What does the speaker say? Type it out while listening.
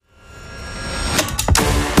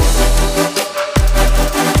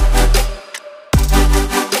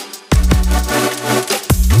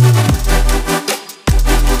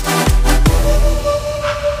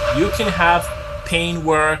pain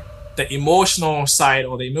where the emotional side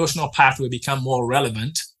or the emotional pathway become more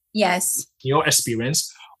relevant Yes. in your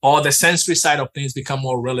experience, or the sensory side of things become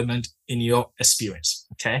more relevant in your experience.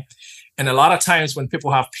 Okay. And a lot of times when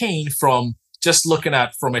people have pain from just looking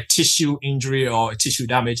at from a tissue injury or a tissue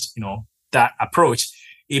damage, that approach,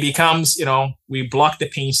 it becomes, we block the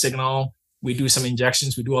pain signal, we do some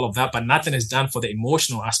injections, we do all of that, but nothing is done for the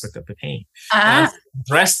emotional aspect of the pain. And to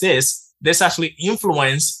address this actually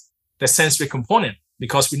influence the sensory component,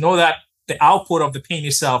 because we know that the output of the pain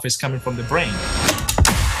itself is coming from the brain.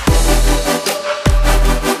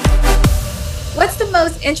 What's the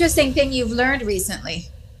most interesting thing you've learned recently?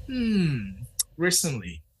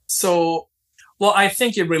 Recently. So, well, I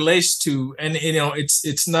think it relates to, and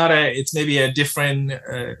it's maybe a different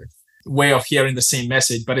way of hearing the same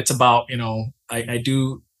message, but it's about, I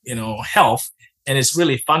do, health, and it's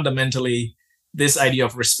really fundamentally this idea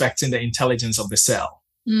of respecting the intelligence of the cell,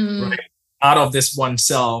 right? Out of this one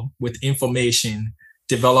cell with information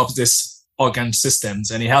develops this organ systems,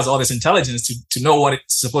 and it has all this intelligence to know what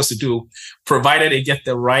it's supposed to do, provided it get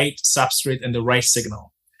the right substrate and the right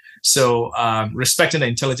signal. So respecting the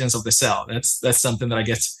intelligence of the cell, that's something that I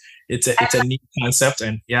guess it's a neat concept.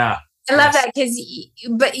 And yeah, I love that,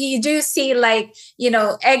 but you do see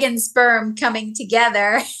egg and sperm coming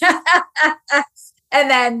together and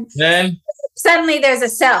then suddenly there's a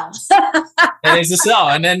cell. And it's a cell.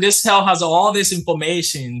 And then this cell has all this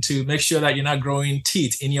information to make sure that you're not growing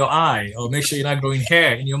teeth in your eye, or make sure you're not growing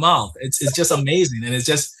hair in your mouth. It's just amazing. And it's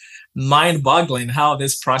just mind-boggling how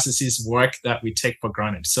these processes work that we take for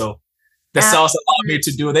granted. So the cells allow me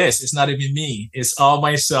to do this. It's not even me. It's all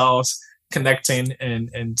my cells connecting.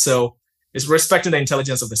 And so it's respecting the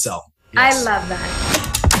intelligence of the cell. Yes. I love that.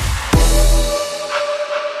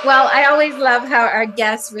 Well, I always love how our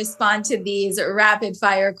guests respond to these rapid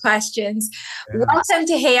fire questions. Yes. Welcome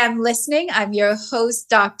to Hey, I'm Listening. I'm your host,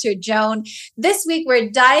 Dr. Joan. This week, we're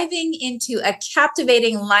diving into a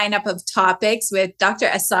captivating lineup of topics with Dr.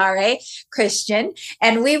 Asare, Christian,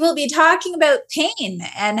 and we will be talking about pain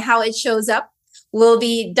and how it shows up. We'll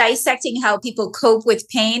be dissecting how people cope with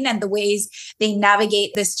pain and the ways they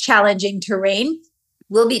navigate this challenging terrain.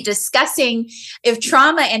 We'll be discussing if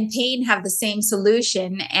trauma and pain have the same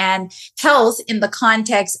solution and health in the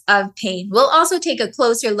context of pain. We'll also take a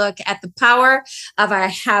closer look at the power of our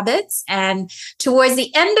habits. And towards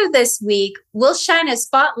the end of this week, we'll shine a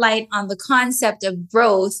spotlight on the concept of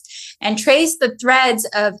growth and trace the threads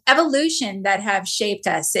of evolution that have shaped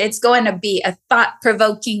us. It's going to be a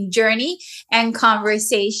thought-provoking journey and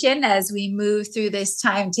conversation as we move through this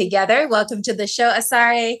time together. Welcome to the show,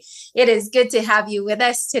 Asare. It is good to have you with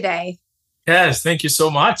us today. Yes, thank you so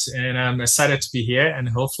much. And I'm excited to be here and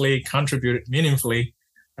hopefully contribute meaningfully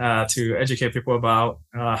to educate people about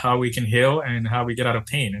how we can heal and how we get out of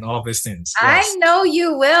pain and all of these things. Yes. I know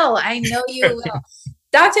you will.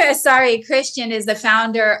 Dr. Asare Christian is the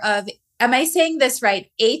founder of, am I saying this right,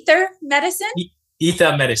 Aether Medicine?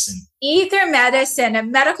 Aether Medicine. Aether Medicine, a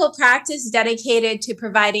medical practice dedicated to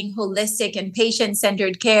providing holistic and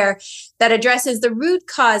patient-centered care that addresses the root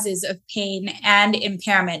causes of pain and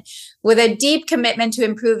impairment. With a deep commitment to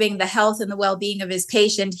improving the health and the well-being of his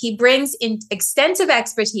patient, he brings in extensive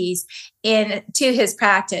expertise into his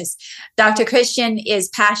practice. Dr. Christian is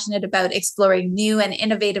passionate about exploring new and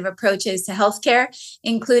innovative approaches to healthcare,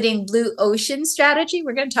 including blue ocean strategy.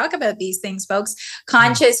 We're going to talk about these things, folks.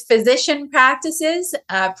 Conscious physician practices,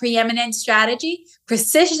 preeminent strategy,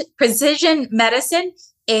 precision medicine,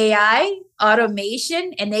 AI,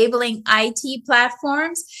 automation, enabling IT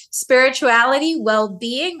platforms, spirituality,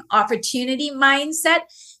 well-being, opportunity mindset,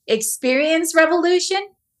 experience revolution,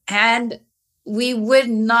 and we would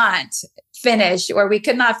not finish, or we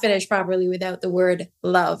could not finish properly without the word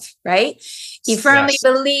love, right? He firmly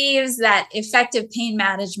believes that effective pain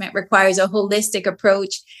management requires a holistic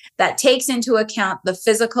approach that takes into account the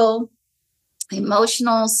physical,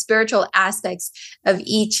 emotional, spiritual aspects of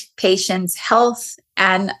each patient's health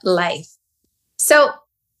and life. So,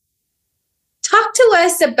 talk to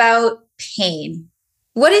us about pain.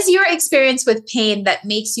 What is your experience with pain that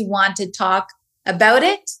makes you want to talk about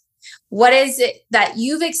it? What is it that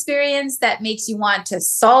you've experienced that makes you want to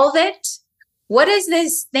solve it? What is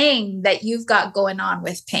this thing that you've got going on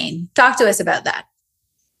with pain? Talk to us about that.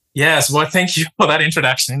 Yes, well, thank you for that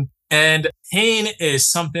introduction. And pain is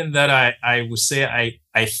something that I would say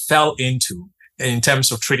I fell into in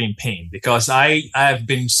terms of treating pain, because I've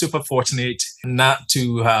been super fortunate not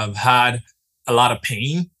to have had a lot of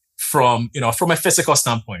pain from a physical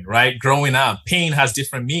standpoint, right? Growing up, pain has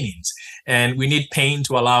different meanings, and we need pain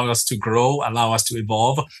to allow us to grow, allow us to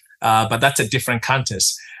evolve. But that's a different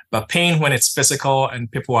context. But pain when it's physical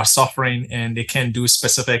and people are suffering and they can do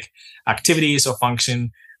specific activities or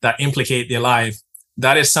function that implicate their life,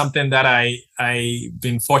 that is something that I've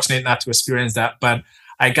been fortunate not to experience that. But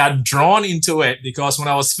I got drawn into it because when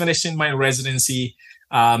I was finishing my residency,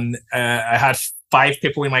 I had 5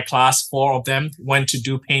 people in my class. 4 of them went to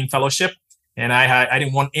do pain fellowship, and I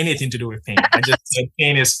didn't want anything to do with pain. I just said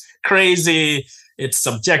pain is crazy. It's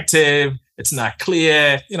subjective. It's not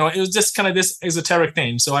clear. It was just kind of this esoteric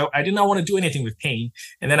thing. So I did not want to do anything with pain.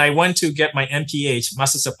 And then I went to get my MPH,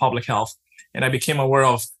 Masters of Public Health, and I became aware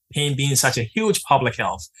of pain being such a huge public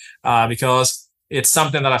health because it's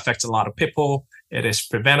something that affects a lot of people. It is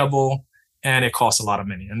preventable, and it costs a lot of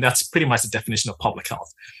money. And that's pretty much the definition of public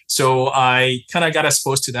health. So I kind of got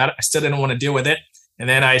exposed to that. I still didn't want to deal with it. And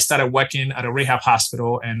then I started working at a rehab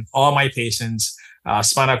hospital, and all my patients,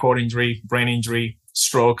 spinal cord injury, brain injury,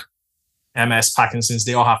 stroke, MS, Parkinson's,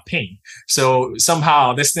 they all have pain. So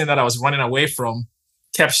somehow this thing that I was running away from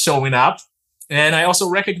kept showing up. And I also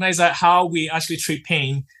recognized that how we actually treat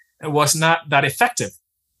pain was not that effective.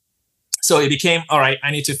 So it became, all right,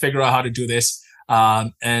 I need to figure out how to do this.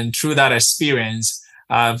 And through that experience,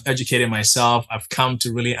 I've educated myself. I've come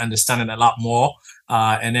to really understand it a lot more.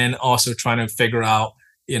 And then also trying to figure out,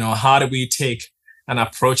 how do we take an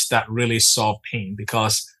approach that really solve pain?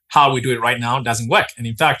 Because how we do it right now doesn't work. And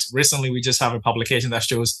in fact, recently we just have a publication that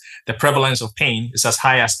shows the prevalence of pain is as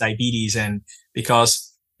high as diabetes. And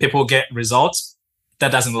because people get results,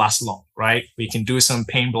 that doesn't last long, right? We can do some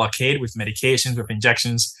pain blockade with medications, with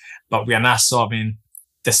injections, but we are not solving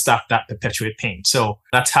the stuff that perpetuate pain. So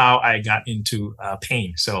that's how I got into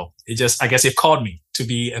pain. So I guess it called me to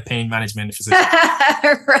be a pain management physician.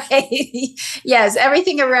 Right. Yes.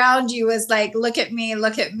 Everything around you was like, look at me,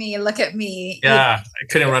 look at me, look at me. Yeah. I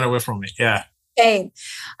couldn't run away from it. Yeah. Pain.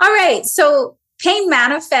 All right. So pain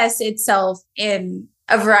manifests itself in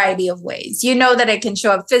a variety of ways. You know that it can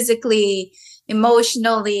show up physically,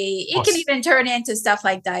 emotionally. It can even turn into stuff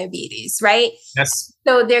like diabetes, right? Yes.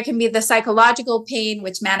 So there can be the psychological pain,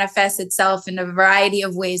 which manifests itself in a variety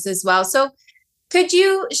of ways as well. So could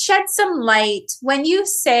you shed some light when you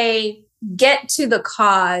say get to the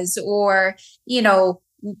cause, or,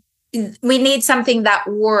 we need something that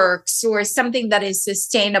works or something that is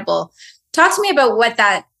sustainable? Talk to me about what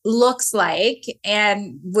that looks like.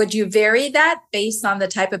 And would you vary that based on the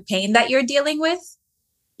type of pain that you're dealing with?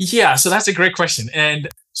 Yeah, so that's a great question. And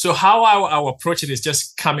so how I'll approach it is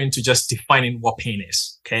just coming to just defining what pain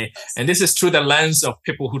is, okay? And this is through the lens of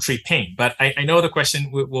people who treat pain, but I know the question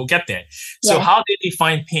we'll get there. So how they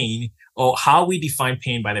define pain, or how we define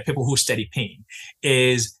pain by the people who study pain,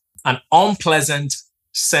 is an unpleasant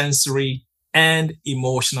sensory and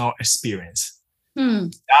emotional experience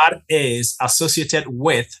that is associated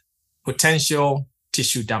with potential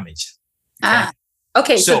tissue damage.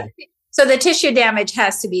 Okay. So the tissue damage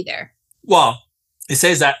has to be there. Well, it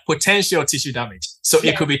says that potential tissue damage. So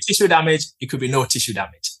it could be tissue damage. It could be no tissue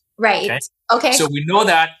damage. Right. Okay. So we know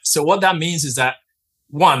that. So what that means is that,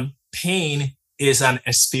 one, pain is an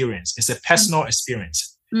experience. It's a personal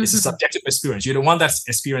experience. It's a subjective experience. You're the one that's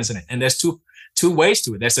experiencing it. And there's two ways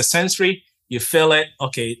to it. There's a sensory, you feel it.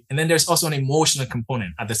 Okay. And then there's also an emotional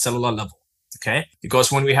component at the cellular level. Okay.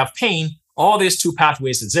 Because when we have pain, all these 2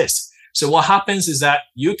 pathways exist. So what happens is that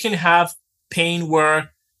you can have pain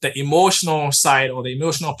where the emotional side or the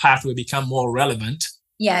emotional pathway become more relevant.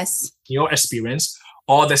 Yes. In your experience,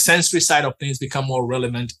 or the sensory side of things become more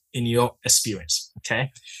relevant in your experience.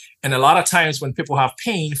 Okay. And a lot of times when people have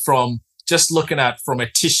pain from just looking at from a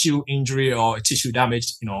tissue injury or a tissue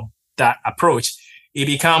damage, that approach, it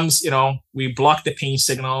becomes, we block the pain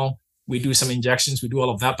signal. We do some injections, we do all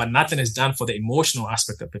of that, but nothing is done for the emotional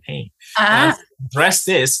aspect of the pain. And to address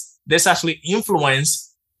this actually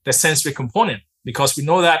influences the sensory component, because we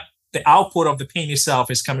know that the output of the pain itself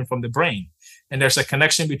is coming from the brain. And there's a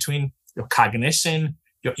connection between your cognition,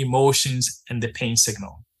 your emotions, and the pain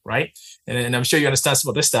signal, right? And I'm sure you understand some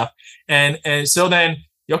of this stuff. And so then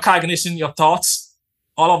your cognition, your thoughts,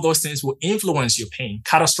 all of those things will influence your pain.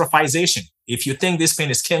 Catastrophization. If you think this pain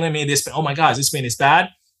is killing me, oh my gosh, this pain is bad,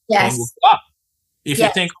 pain will go up. If you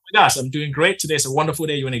think, oh my gosh, I'm doing great today, it's a wonderful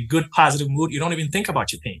day, you're in a good, positive mood, you don't even think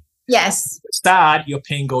about your pain. Yes. Sad, your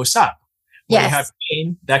pain goes up. When you have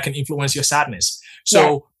pain, that can influence your sadness.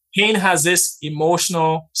 So pain has this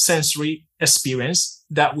emotional, sensory experience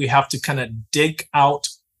that we have to kind of dig out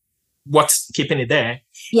what's keeping it there.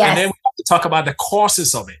 Yes. And then we have to talk about the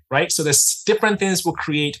causes of it, right? So there's different things will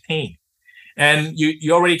create pain. And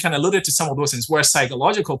you already kind of alluded to some of those things, where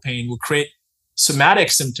psychological pain will create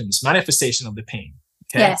somatic symptoms, manifestation of the pain.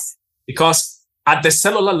 Okay? Yes. Because at the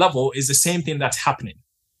cellular level is the same thing that's happening.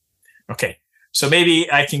 Okay. So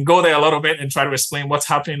maybe I can go there a little bit and try to explain what's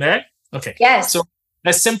happening there. Okay. Yes. So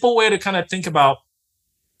a simple way to kind of think about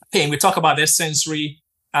pain, we talk about this sensory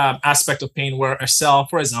aspect of pain where a cell,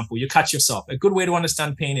 for example, you cut yourself. A good way to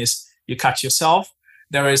understand pain is you cut yourself.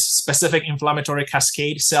 There is specific inflammatory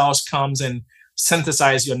cascade. Cells comes and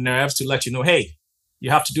synthesize your nerves to let you know, hey, you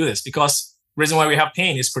have to do this, because the reason why we have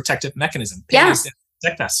pain is protective mechanism. Pain is there to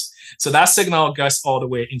protect us. So that signal gets all the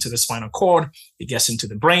way into the spinal cord. It gets into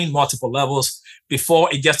the brain, multiple levels,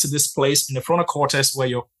 before it gets to this place in the frontal cortex where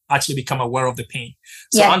you actually become aware of the pain.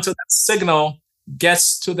 So until that signal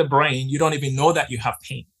gets to the brain, you don't even know that you have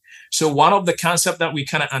pain. So one of the concepts that we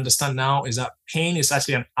kind of understand now is that pain is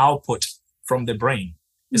actually an output from the brain.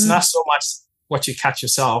 It's not so much what you catch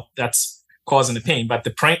yourself that's causing the pain, but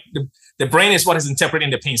the brain is what is interpreting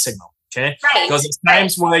the pain signal. Okay. Right. Because there's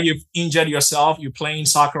times where you've injured yourself, you're playing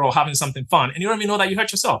soccer or having something fun, and you don't even know that you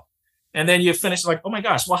hurt yourself. And then you finish like, oh my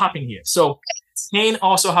gosh, what happened here? So pain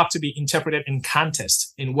also have to be interpreted in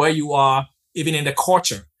context, in where you are, even in the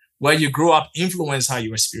culture, where you grew up influence how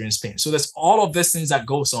you experience pain. So there's all of these things that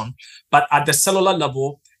goes on. But at the cellular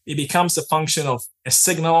level, it becomes a function of a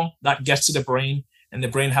signal that gets to the brain, and the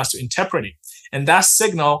brain has to interpret it. And that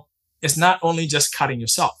signal is not only just cutting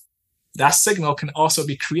yourself. That signal can also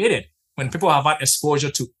be created when people have had exposure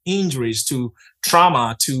to injuries, to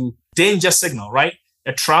trauma, to danger signal, right?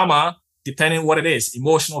 A trauma, depending what it is,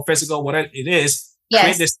 emotional, physical, whatever it is,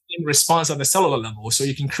 create this same response at the cellular level. So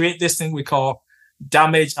you can create this thing we call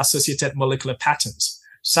damage-associated molecular patterns.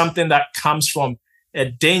 Something that comes from a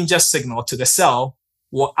danger signal to the cell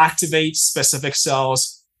will activate specific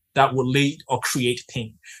cells that will lead or create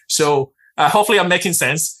pain. So hopefully I'm making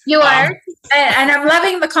sense. You are. And I'm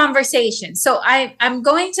loving the conversation. So I'm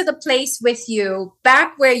going to the place with you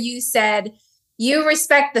back where you said you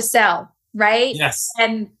respect the cell, right? Yes.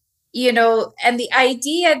 And, and the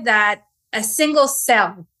idea that a single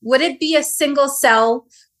cell, would it be a single cell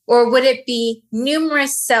or would it be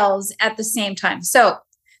numerous cells at the same time? So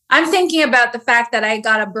I'm thinking about the fact that I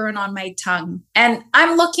got a burn on my tongue, and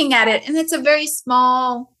I'm looking at it, and it's a very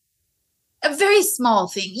small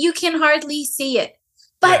thing. You can hardly see it,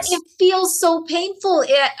 but it feels so painful.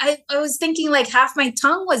 I was thinking like half my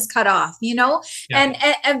tongue was cut off,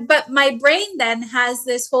 but my brain then has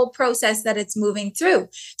this whole process that it's moving through.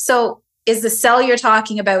 So is the cell you're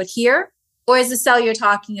talking about here, or is the cell you're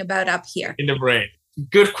talking about up here? In the brain.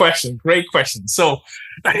 Good question. Great question. So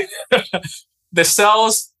the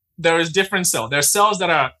cells, there is different cells. There are cells that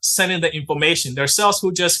are sending the information. There are cells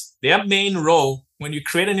who their main role, when you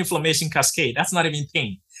create an inflammation cascade, that's not even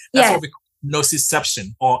pain. That's what we call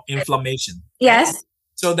nociception or inflammation. Yes.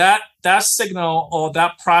 So that signal or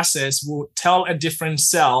that process will tell a different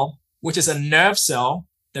cell, which is a nerve cell.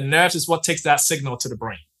 The nerves is what takes that signal to the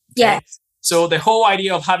brain. Okay? Yes. So the whole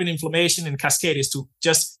idea of having inflammation in cascade is to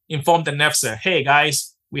just inform the nerve cell, hey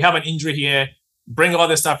guys, we have an injury here, bring all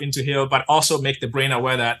this stuff into here, but also make the brain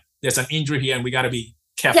aware that there's an injury here and we got to be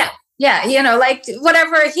careful. Yeah. Like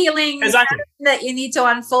whatever healing that you need to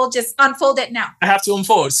unfold, just unfold it now. I have to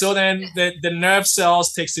unfold. So then the nerve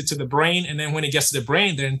cells takes it to the brain. And then when it gets to the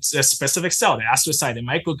brain, then a specific cell, the astrocyte, the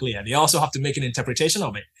microglia, they also have to make an interpretation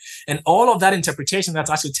of it. And all of that interpretation that's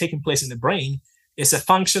actually taking place in the brain is a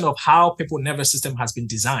function of how people's nervous system has been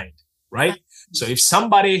designed, right? So if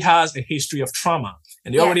somebody has a history of trauma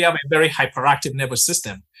and they already have a very hyperactive nervous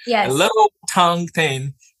system, a little tongue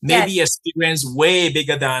thing may be experienced way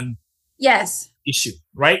bigger than issue,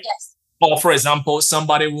 right? Yes. Or for example,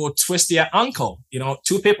 somebody will twist their ankle,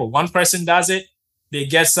 two people, one person does it, they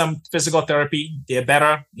get some physical therapy, they're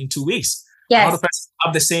better in 2 weeks. Another person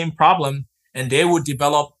have the same problem and they would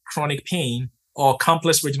develop chronic pain or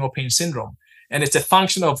complex regional pain syndrome. And it's a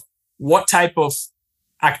function of what type of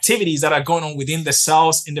activities that are going on within the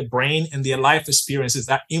cells in the brain and their life experiences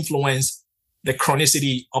that influence the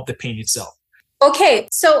chronicity of the pain itself. Okay.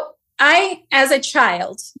 So I, as a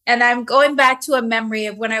child, and I'm going back to a memory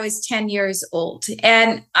of when I was 10 years old,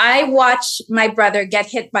 and I watched my brother get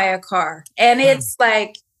hit by a car. And it's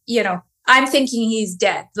like, I'm thinking he's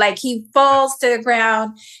dead. Like he falls to the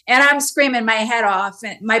ground and I'm screaming my head off,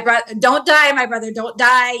 and my brother, don't die, my brother, don't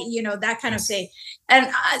die, that kind of thing.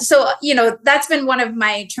 And so, that's been one of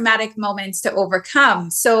my traumatic moments to overcome.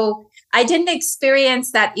 So I didn't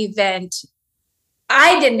experience that event. But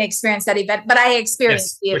I experienced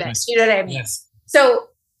the event. You know what I mean? Yes. So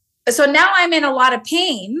now I'm in a lot of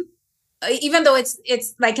pain, even though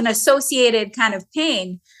it's like an associated kind of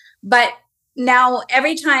pain, but now,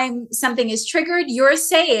 every time something is triggered, you're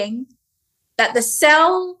saying that the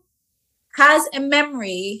cell has a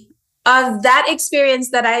memory of that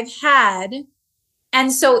experience that I've had,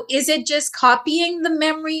 And so is it just copying the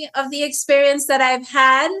memory of the experience that I've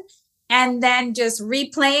had and then just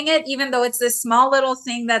replaying it, even though it's this small little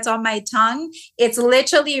thing that's on my tongue? It's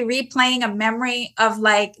literally replaying a memory of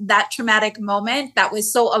like that traumatic moment that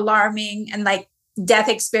was so alarming and like death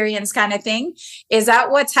experience kind of thing. Is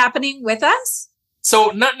that what's happening with us?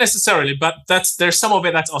 So not necessarily, but there's some of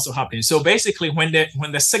it that's also happening. So basically when the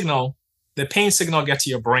pain signal gets to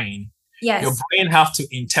your brain, Yes. your brain have to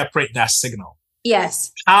interpret that signal.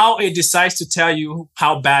 Yes. How it decides to tell you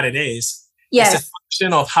how bad it is, yes. It's a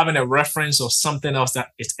function of having a reference or something else that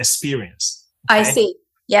it's experienced. Okay? I see.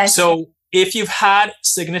 Yes. So if you've had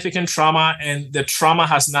significant trauma and the trauma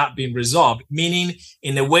has not been resolved, meaning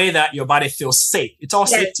in a way that your body feels safe, it's all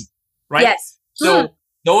safety, right? Yes. So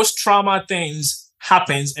those trauma things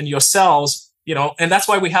happens and your cells, and that's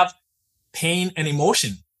why we have pain and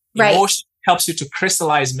emotion. Right. Emotion helps you to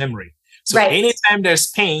crystallize memory. So anytime there's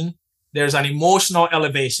pain, there's an emotional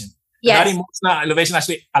elevation. Yes. That emotional elevation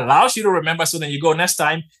actually allows you to remember. So then you go next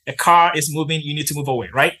time a car is moving, you need to move away,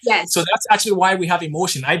 right? Yes. So that's actually why we have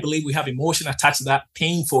emotion. I believe we have emotion attached to that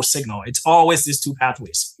painful signal. It's always these two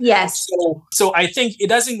pathways. Yes. So I think it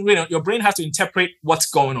doesn't, your brain has to interpret what's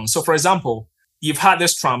going on. So for example, you've had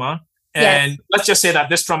this trauma and let's just say that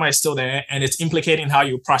this trauma is still there and it's implicating how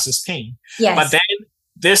you process pain. Yes. But then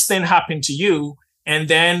this thing happened to you. And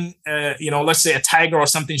then, let's say a tiger or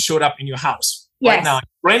something showed up in your house. Yes. Right now,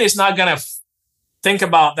 your brain is not going to think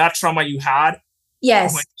about that trauma you had when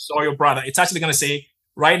you saw your brother. It's actually going to say,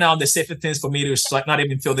 right now, the safest thing for me to is like not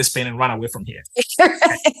even feel this pain and run away from here.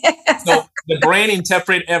 So the brain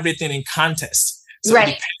interprets everything in context. So it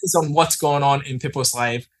depends on what's going on in people's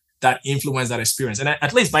life that influence that experience. And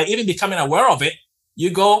at least by even becoming aware of it,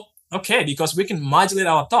 you go, okay, because we can modulate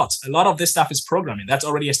our thoughts. A lot of this stuff is programming. That's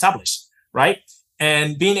already established, right?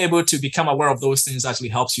 And being able to become aware of those things actually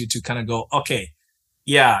helps you to kind of go, okay,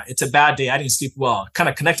 yeah, it's a bad day. I didn't sleep well. Kind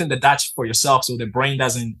of connecting the dots for yourself so the brain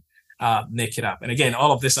doesn't make it up. And again,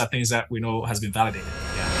 all of this are things that we know has been validated.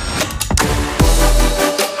 Yeah.